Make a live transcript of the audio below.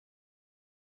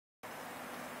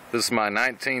This is my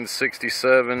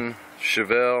 1967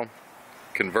 Chevelle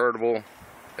Convertible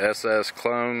SS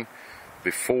clone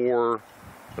before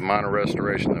the minor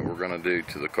restoration that we're going to do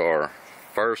to the car.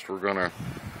 First, we're going to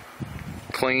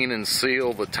clean and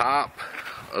seal the top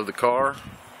of the car.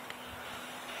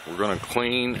 We're going to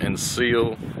clean and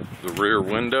seal the rear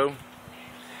window.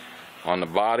 On the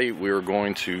body, we are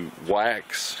going to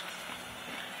wax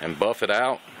and buff it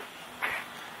out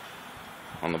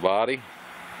on the body.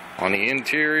 On the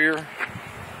interior,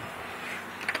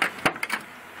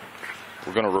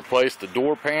 we're going to replace the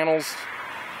door panels.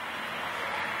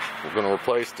 We're going to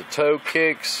replace the toe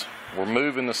kicks. We're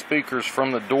moving the speakers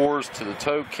from the doors to the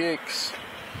toe kicks.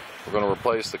 We're going to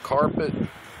replace the carpet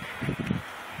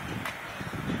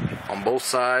on both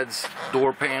sides,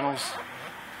 door panels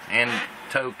and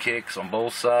toe kicks on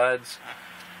both sides.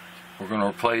 We're going to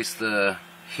replace the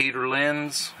heater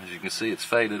lens. As you can see, it's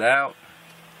faded out.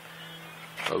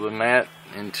 Other than that,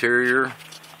 interior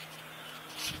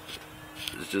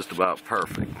is just about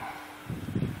perfect.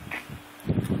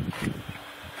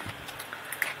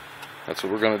 That's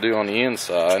what we're going to do on the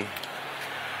inside.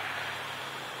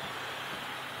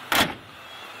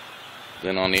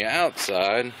 Then on the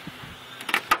outside,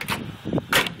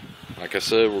 like I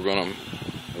said, we're going to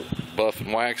buff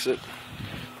and wax it.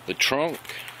 The trunk,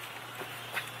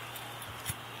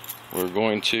 we're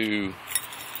going to,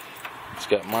 it's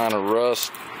got minor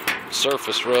rust,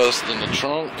 surface rust in the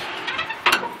trunk.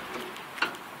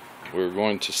 We're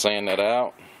going to sand that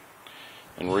out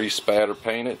and re-spatter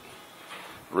paint it.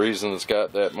 The reason it's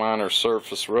got that minor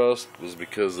surface rust is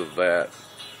because of that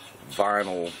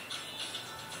vinyl,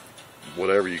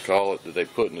 whatever you call it, that they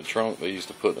put in the trunk. They used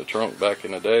to put in the trunk back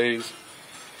in the days.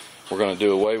 We're going to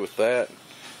do away with that.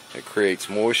 It creates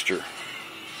moisture.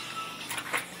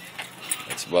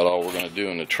 That's about all we're going to do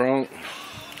in the trunk.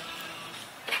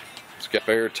 It's got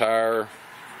spare tire,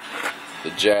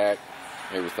 the jack,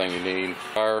 everything you need.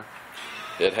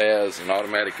 It has an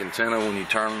automatic antenna. When you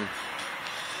turn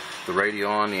the radio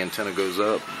on, the antenna goes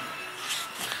up.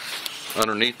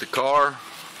 Underneath the car,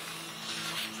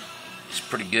 it's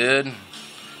pretty good.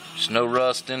 There's no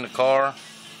rust in the car.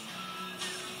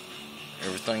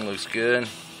 Everything looks good.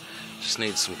 Just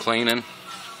needs some cleaning.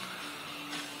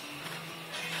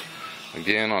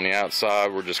 Again, on the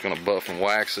outside, we're just going to buff and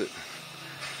wax it.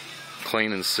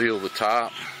 Clean and seal the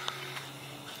top.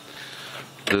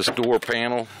 This door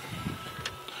panel,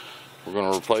 we're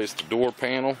going to replace the door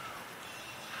panel.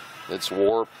 It's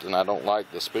warped, and I don't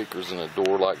like the speakers in the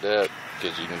door like that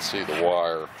because you can see the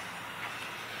wire.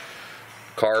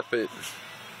 Carpet.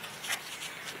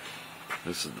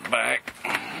 This is the back.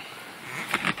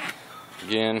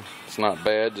 Again, it's not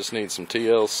bad, just needs some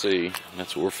TLC.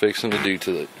 That's what we're fixing to do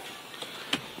to it.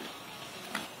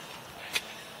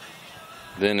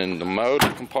 Then in the motor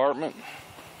compartment,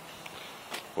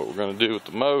 what we're going to do with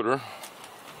the motor,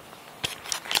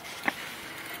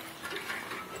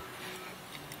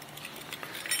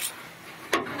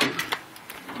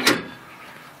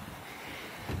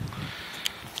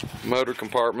 motor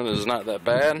compartment is not that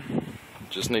bad,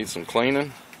 just needs some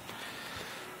cleaning.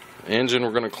 Engine we're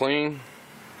going to clean.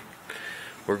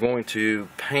 We're going to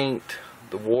paint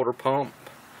the water pump.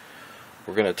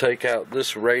 We're going to take out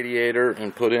this radiator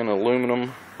and put in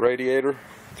aluminum radiator,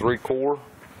 3-core.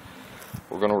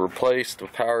 We're going to replace the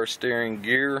power steering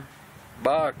gear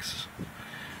box.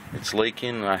 It's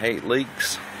leaking and I hate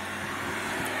leaks.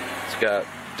 It's got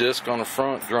disc on the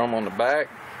front, drum on the back.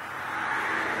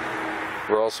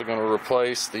 We're also going to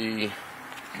replace the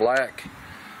black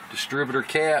distributor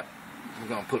cap. We're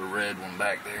going to put a red one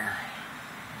back there.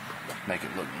 Make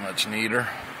it look much neater.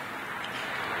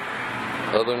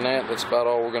 Other than that, that's about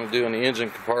all we're going to do in the engine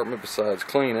compartment besides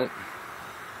clean it.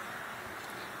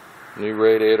 New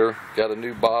radiator. Got a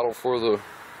new bottle for the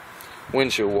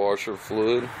windshield washer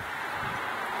fluid.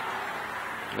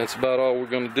 That's about all we're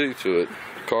going to do to it.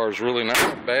 The car is really not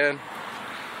that bad.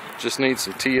 Just needs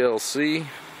some TLC.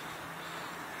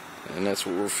 And that's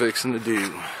what we're fixing to do.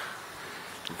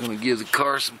 We're going to give the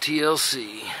car some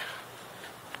TLC.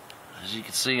 As you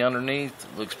can see underneath,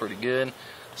 it looks pretty good.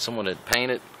 Someone had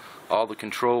painted all the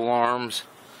control arms,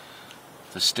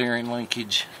 the steering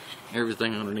linkage,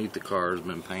 everything underneath the car has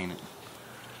been painted.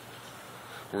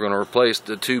 We're going to replace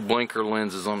the 2 blinker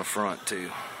lenses on the front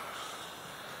too.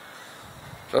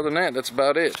 Other than that, that's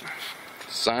about it.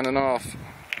 Signing off.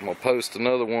 I'm going to post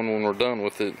another one when we're done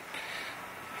with it.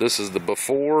 This is the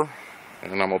before,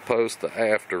 and I'm going to post the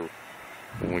after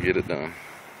when we get it done.